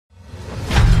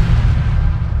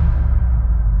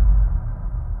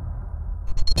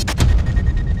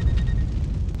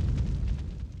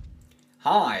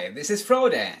Hi, this is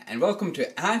Frode, and welcome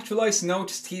to Actualize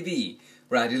Notes TV,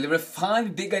 where I deliver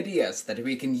 5 big ideas that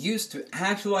we can use to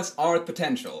actualize our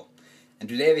potential. And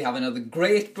today we have another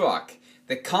great book,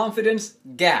 The Confidence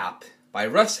Gap by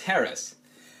Russ.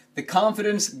 The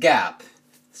Confidence Gap.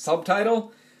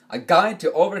 Subtitle, A Guide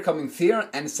to Overcoming Fear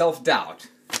and Self-Doubt.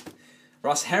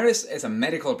 Russ Harris is a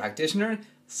medical practitioner,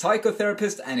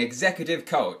 psychotherapist, and executive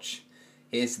coach.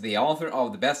 He is the author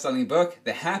of the best-selling book,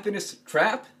 The Happiness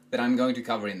Trap, that I'm going to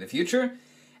cover in the future,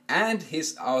 and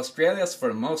he's Australia's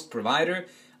foremost provider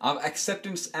of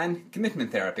acceptance and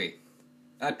commitment therapy,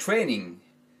 a training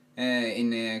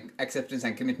in acceptance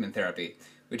and commitment therapy,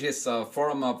 which is a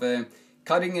form of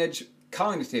cutting-edge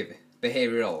cognitive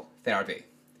behavioral therapy.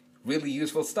 Really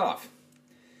useful stuff.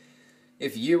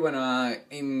 If you want to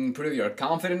improve your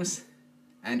confidence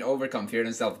and overcome fear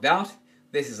and self-doubt,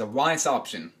 this is a wise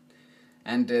option.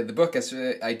 And the book has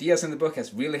ideas in the book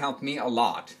has really helped me a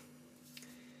lot.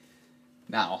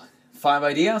 Now, 5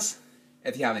 ideas.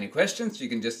 If you have any questions, you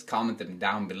can just comment them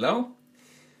down below.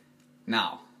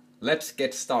 Now, let's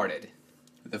get started.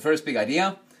 The first big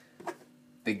idea,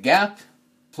 the gap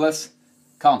plus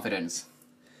confidence.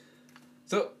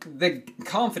 So, the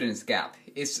confidence gap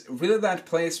is really that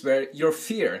place where your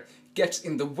fear gets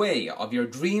in the way of your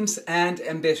dreams and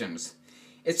ambitions.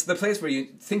 It's the place where you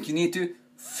think you need to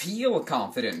feel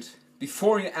confident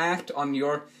before you act on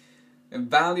your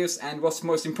values and what's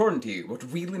most important to you,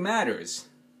 what really matters.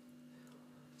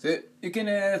 So you can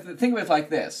think of it like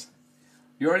this.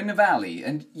 You're in a valley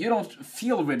and you don't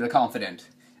feel really confident,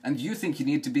 and you think you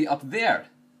need to be up there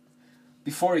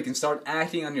before you can start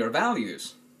acting on your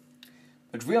values.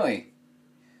 But really,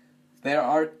 there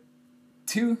are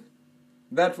two.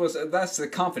 That's the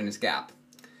confidence gap.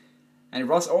 And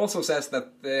Russ also says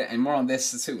that, and more on this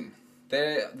soon,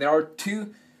 there are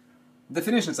 2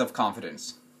 definitions of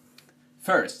confidence.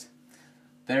 First,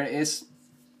 there is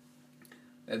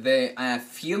the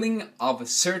feeling of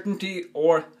certainty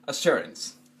or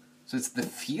assurance. So it's the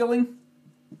feeling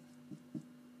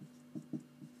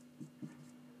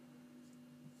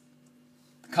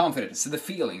confidence, the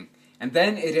feeling. And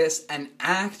then it is an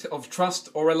act of trust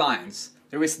or reliance.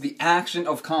 There is the action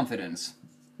of confidence.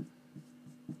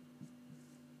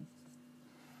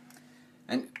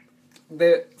 And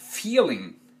the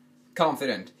feeling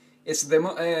confident is the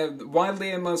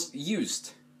widely most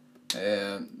used,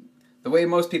 the way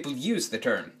most people use the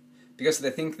term, because they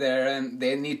think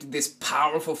they need this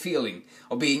powerful feeling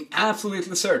of being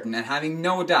absolutely certain and having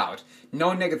no doubt,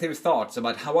 no negative thoughts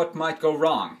about what might go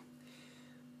wrong.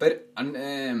 But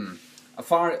a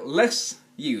far less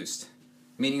used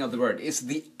meaning of the word is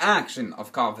the action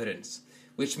of confidence,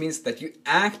 which means that you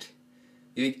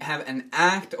have an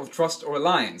act of trust or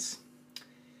reliance.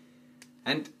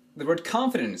 And the word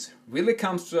confidence really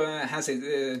comes and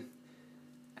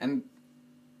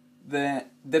the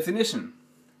definition,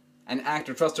 an act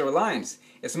of trust or reliance,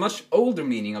 is a much older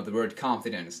meaning of the word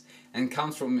confidence and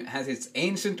has its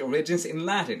ancient origins in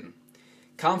Latin.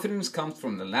 Confidence comes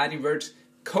from the Latin words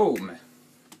cum,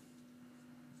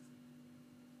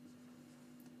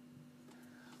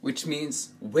 which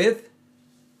means with,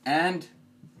 and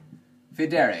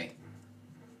fidere,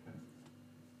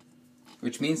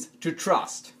 which means to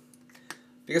trust.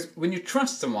 Because when you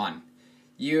trust someone,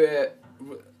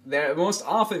 most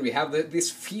often we have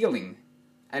this feeling,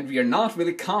 and we are not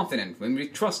really confident when we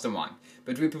trust someone,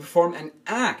 but we perform an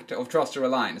act of trust or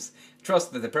reliance.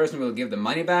 Trust that the person will give the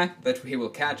money back, that he will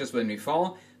catch us when we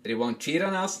fall, that he won't cheat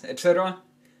on us, etc.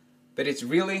 But it's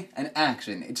really an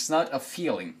action, it's not a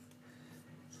feeling.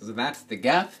 So that's the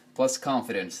gap plus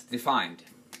confidence defined.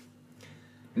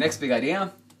 Next big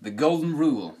idea, the golden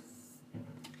rule.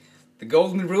 The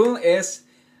golden rule is,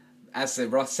 as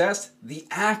Russ says, the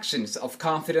actions of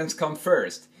confidence come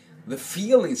first. The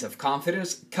feelings of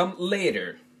confidence come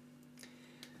later.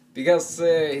 Because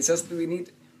he says that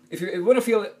if you want to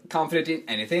feel confident in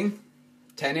anything,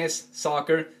 tennis,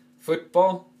 soccer,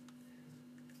 football,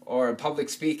 or public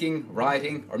speaking,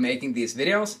 writing, or making these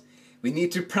videos, we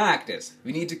need to practice.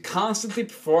 We need to constantly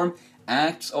perform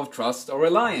acts of trust or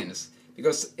reliance.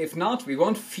 Because if not, we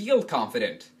won't feel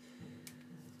confident.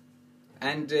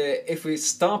 And if we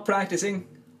stop practicing,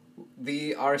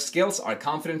 our skills, our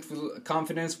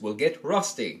confidence will get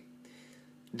rusty.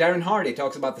 Darren Hardy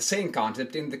talks about the same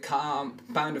concept in The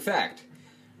Compound Effect,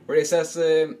 where he says,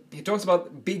 he talks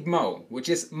about Big Mo, which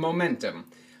is momentum.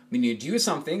 When you do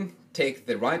something, take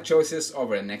the right choices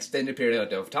over an extended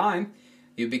period of time,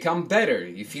 you become better,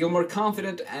 you feel more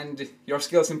confident, and your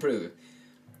skills improve.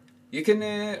 You can,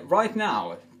 right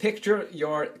now, picture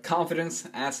your confidence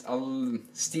as a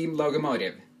steam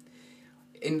locomotive.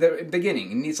 In the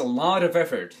beginning, it needs a lot of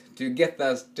effort to get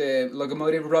that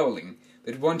locomotive rolling.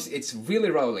 But once it's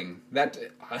really rolling, that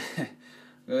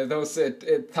those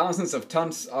thousands of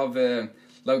tons of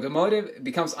locomotive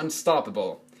becomes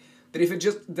unstoppable. But if you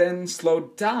just then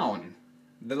slow down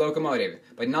the locomotive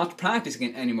by not practicing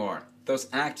it anymore, those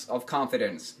acts of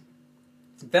confidence,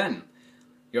 then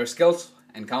your skills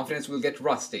and confidence will get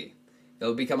rusty.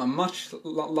 It'll become a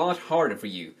lot harder for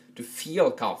you to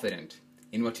feel confident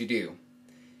in what you do.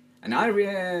 And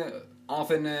I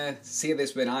often see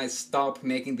this when I stop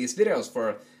making these videos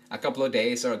for a couple of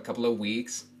days or a couple of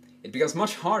weeks. It becomes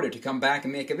much harder to come back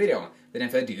and make a video than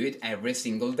if I do it every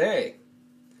single day.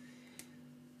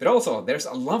 But also, there's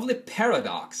a lovely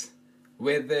paradox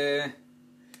with the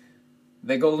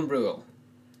golden rule.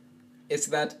 It's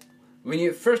that when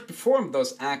you first perform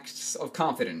those acts of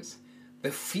confidence,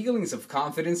 the feelings of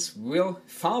confidence will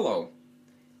follow.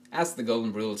 As the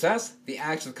golden rule says, the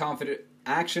action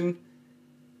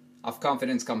of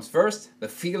confidence comes first, the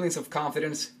feelings of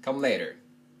confidence come later.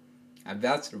 And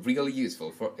that's really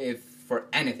useful for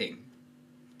anything.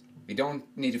 We don't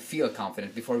need to feel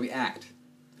confident before we act.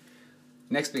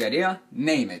 Next big idea,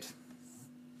 name it.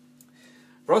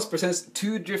 Russ presents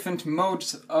two different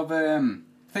modes of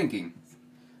thinking.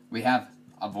 We have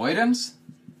avoidance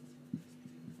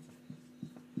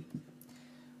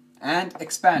and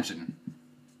expansion.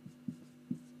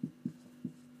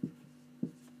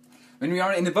 When we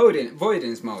are in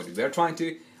avoidance mode, we are trying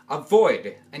to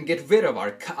avoid and get rid of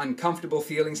our uncomfortable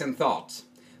feelings and thoughts.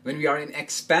 When we are in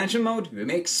expansion mode, we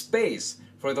make space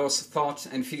for those thoughts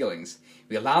and feelings.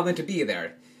 We allow them to be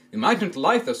there. We might not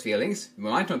like those feelings, we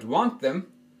might not want them,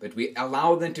 but we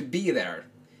allow them to be there.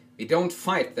 We don't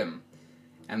fight them.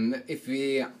 And if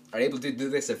we are able to do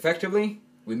this effectively,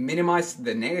 we minimize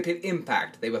the negative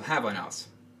impact they will have on us.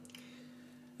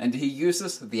 And he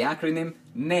uses the acronym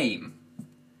NAME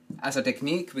as a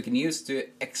technique we can use to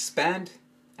expand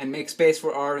and make space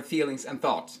for our feelings and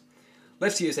thoughts.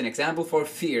 Let's use an example for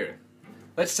fear.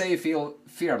 Let's say you feel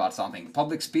fear about something,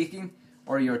 public speaking,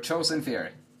 or your chosen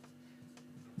fear.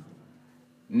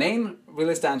 NAME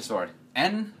really stands for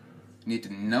N, you need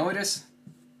to notice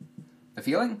the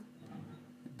feeling,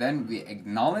 then we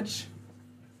acknowledge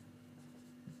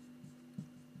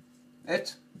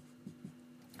it,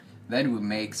 then we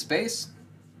make space,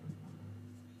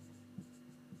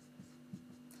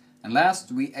 and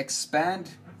last we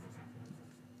expand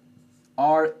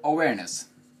our awareness.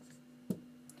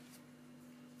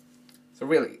 So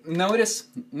really,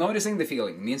 noticing the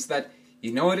feeling means that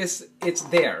you notice it's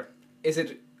there. Is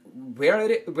it where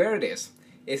it is?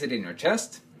 Is it in your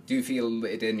chest? Do you feel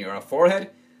it in your forehead?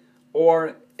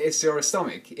 Or is your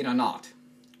stomach in a knot?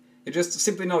 You just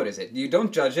simply notice it. You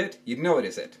don't judge it, you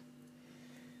notice it.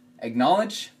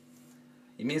 Acknowledge,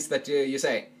 it means that you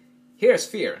say, here's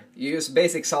fear. You use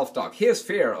basic self-talk. Here's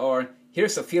fear, or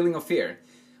here's a feeling of fear.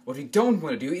 What we don't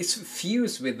want to do is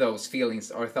fuse with those feelings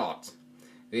or thoughts.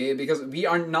 Because we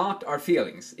are not our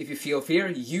feelings. If you feel fear,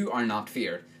 you are not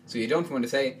fear. So you don't want to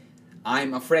say,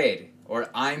 I'm afraid, or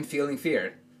I'm feeling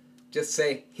fear. Just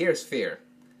say, here's fear.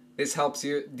 This helps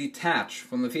you detach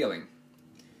from the feeling.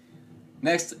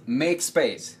 Next, make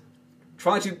space.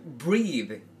 Try to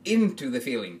breathe into the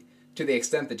feeling, to the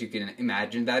extent that you can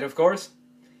imagine that, of course.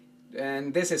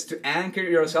 And this is to anchor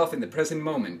yourself in the present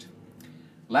moment.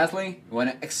 Lastly, we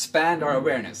want to expand our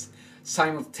awareness.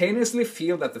 Simultaneously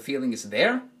feel that the feeling is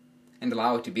there, and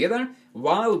allow it to be there,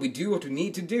 while we do what we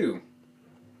need to do.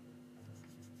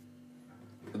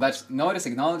 So that's notice,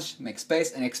 acknowledge, make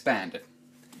space, and expand.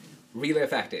 Really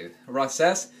effective. Russ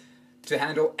says, to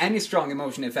handle any strong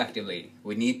emotion effectively,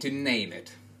 we need to name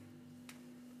it.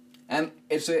 And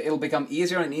it'll become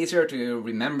easier and easier to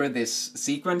remember this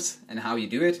sequence and how you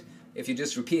do it if you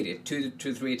just repeat it 2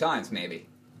 to 3 times maybe.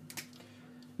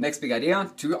 Next big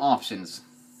idea, 2 options.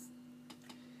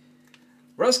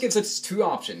 Russ gives us 2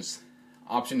 options.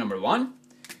 Option number 1,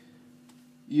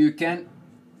 you can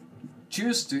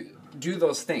choose to do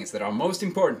those things that are most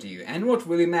important to you and what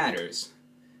really matters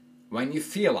when you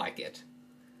feel like it.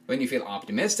 When you feel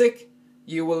optimistic,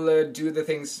 you will do the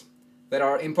things that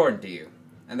are important to you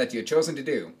and that you've chosen to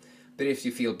do. But if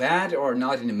you feel bad or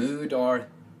not in the mood or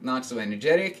not so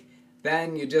energetic,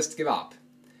 then you just give up.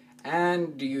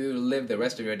 And you live the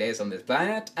rest of your days on this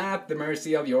planet at the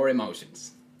mercy of your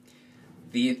emotions.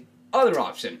 The other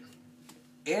option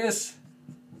is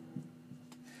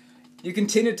you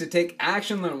continue to take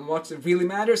action on what really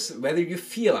matters, whether you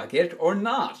feel like it or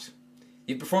not.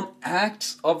 You perform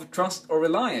acts of trust or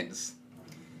reliance.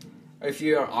 If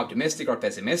you are optimistic or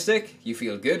pessimistic, you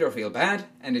feel good or feel bad,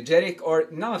 energetic or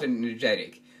not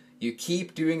energetic. You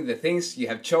keep doing the things you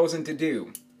have chosen to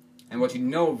do. and what you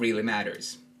know really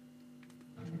matters.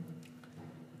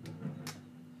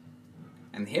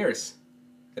 And here's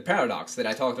the paradox that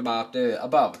I talked about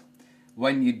above.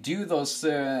 When you do those,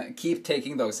 keep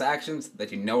taking those actions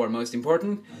that you know are most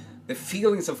important, the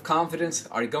feelings of confidence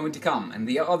are going to come, and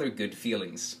the other good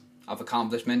feelings of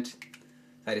accomplishment,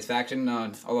 satisfaction,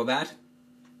 all of that.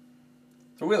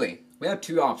 So really, we have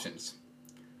two options.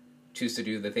 Choose to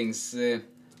do the things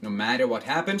no matter what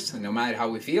happens, and no matter how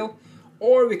we feel,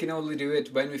 or we can only do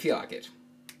it when we feel like it.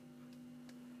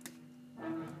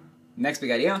 Next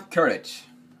big idea, courage.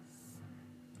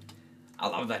 I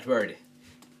love that word.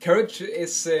 Courage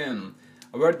is a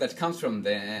word that comes from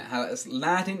the has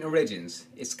Latin origins.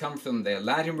 It's come from the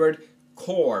Latin word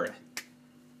cor,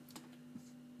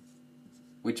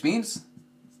 which means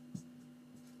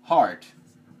heart.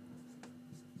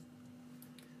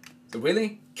 So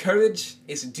really, courage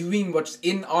is doing what's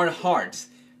in our hearts.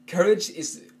 Courage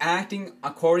is acting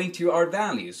according to our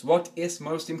values, what is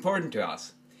most important to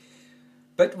us.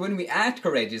 But when we act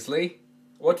courageously,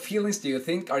 what feelings do you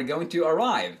think are going to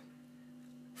arrive?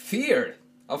 Fear,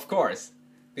 of course.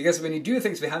 Because when you do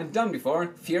things we haven't done before,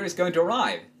 fear is going to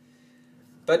arrive.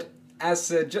 But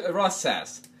as Russ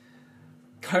says,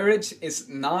 courage is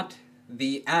not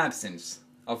the absence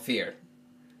of fear.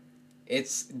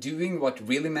 It's doing what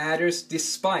really matters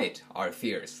despite our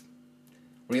fears.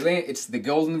 Really, it's the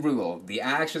golden rule. The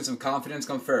actions of confidence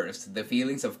come first. The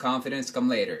feelings of confidence come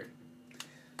later.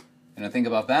 And I think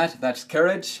about that. That's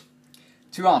courage.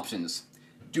 Two options.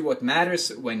 Do what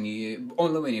matters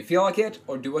only when you feel like it,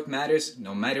 or do what matters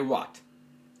no matter what.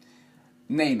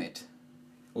 Name it.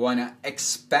 We want to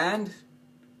expand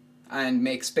and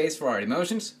make space for our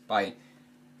emotions by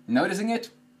noticing it,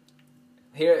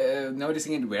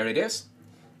 noticing it where it is.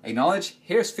 Acknowledge,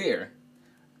 here's fear.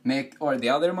 Or the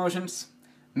other emotions.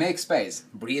 Make space.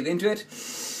 Breathe into it.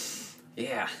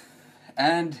 Yeah.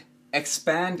 And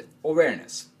expand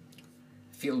awareness.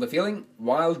 Feel the feeling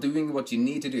while doing what you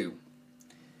need to do.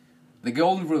 The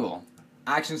golden rule.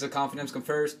 Actions of confidence come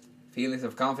first, feelings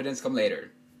of confidence come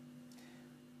later.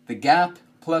 The gap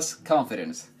plus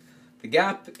confidence. The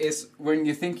gap is when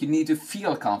you think you need to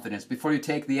feel confidence before you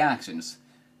take the actions.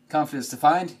 Confidence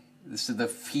defined, this is the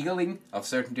feeling of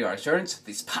certainty or assurance,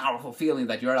 this powerful feeling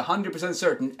that you're 100%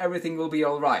 certain everything will be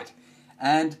alright.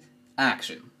 And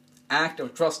action. Act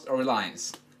of trust or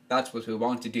reliance. That's what we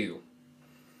want to do.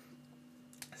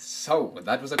 So,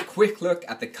 that was a quick look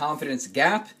at the confidence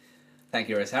gap. Thank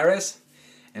you, Russ.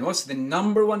 And what's the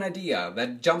number one idea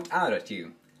that jumped out at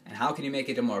you? And how can you make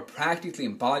it a more practically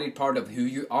embodied part of who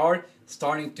you are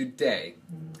starting today?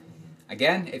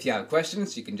 Again, if you have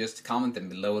questions, you can just comment them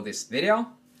below this video.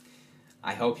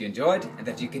 I hope you enjoyed and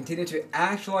that you continue to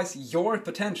actualize your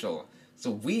potential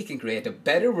so we can create a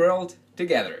better world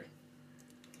together.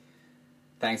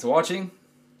 Thanks for watching.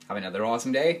 Have another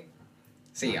awesome day.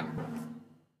 See ya.